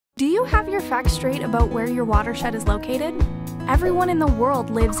Do you have your facts straight about where your watershed is located? Everyone in the world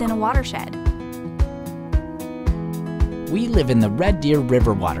lives in a watershed. We live in the Red Deer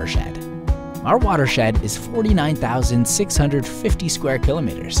River watershed. Our watershed is 49,650 square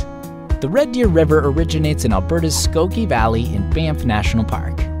kilometers. The Red Deer River originates in Alberta's Skokie Valley in Banff National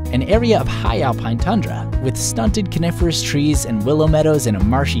Park, an area of high alpine tundra with stunted coniferous trees and willow meadows in a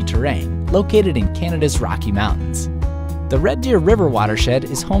marshy terrain located in Canada's Rocky Mountains. The Red Deer River watershed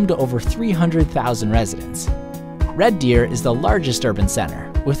is home to over 300,000 residents. Red Deer is the largest urban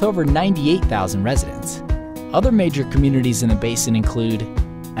center, with over 98,000 residents. Other major communities in the basin include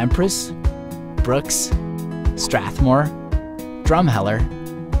Empress, Brooks, Strathmore, Drumheller,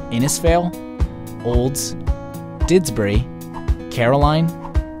 Innisfail, Olds, Didsbury, Caroline,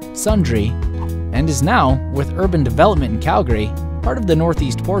 Sundre, and is now, with urban development in Calgary, part of the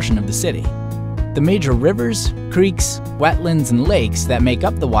northeast portion of the city. The major rivers, creeks, wetlands, and lakes that make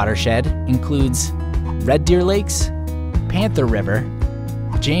up the watershed includes Red Deer Lakes, Panther River,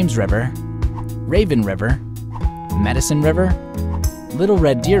 James River, Raven River, Medicine River, Little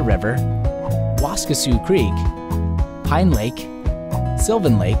Red Deer River, Waskesiu Creek, Pine Lake,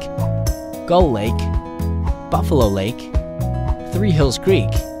 Sylvan Lake, Gull Lake, Buffalo Lake, Three Hills Creek,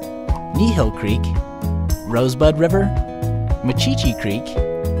 Kneehill Creek, Rosebud River, Machiche Creek,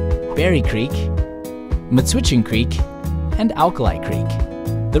 Berry Creek, Metswitchin Creek, and Alkali Creek.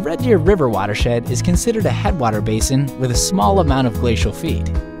 The Red Deer River watershed is considered a headwater basin with a small amount of glacial feed,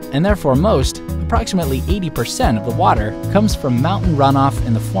 and therefore approximately 80% of the water comes from mountain runoff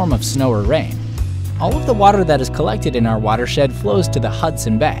in the form of snow or rain. All of the water that is collected in our watershed flows to the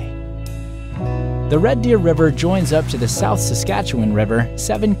Hudson Bay. The Red Deer River joins up to the South Saskatchewan River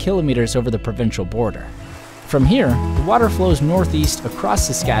 7 kilometers over the provincial border. From here, the water flows northeast across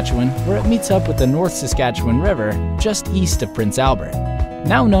Saskatchewan where it meets up with the North Saskatchewan River just east of Prince Albert.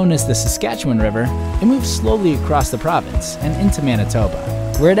 Now known as the Saskatchewan River, it moves slowly across the province and into Manitoba,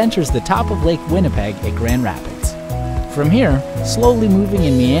 where it enters the top of Lake Winnipeg at Grand Rapids. From here, slowly moving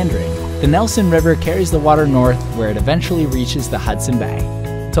and meandering, the Nelson River carries the water north where it eventually reaches the Hudson Bay.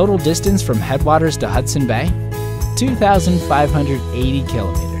 Total distance from headwaters to Hudson Bay? 2,580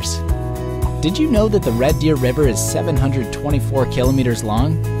 kilometers. Did you know that the Red Deer River is 724 kilometers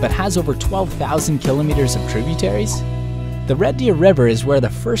long, but has over 12,000 kilometers of tributaries? The Red Deer River is where the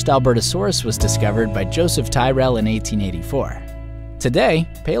first Albertosaurus was discovered by Joseph Tyrrell in 1884. Today,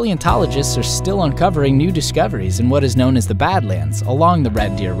 paleontologists are still uncovering new discoveries in what is known as the Badlands along the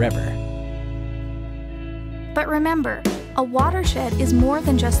Red Deer River. But remember, a watershed is more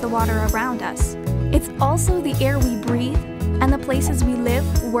than just the water around us. It's also the air we breathe and the places we live,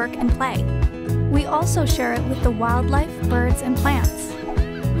 work, and play. We also share it with the wildlife, birds, and plants.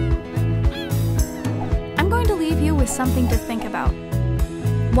 I'm going to leave you with something to think about.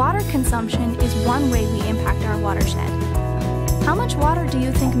 Water consumption is one way we impact our watershed. How much water do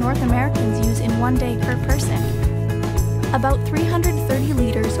you think North Americans use in one day per person? About 330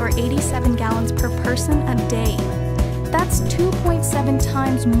 liters or 87 gallons per person a day. That's 2.7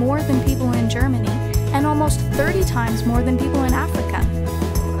 times more than people in Germany and almost 30 times more than people in Africa.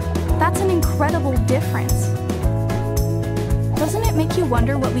 That's an incredible difference. Doesn't it make you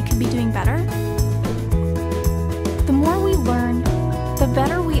wonder what we could be doing better? The more we learn, the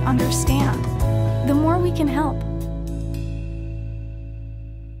better we understand, the more we can help.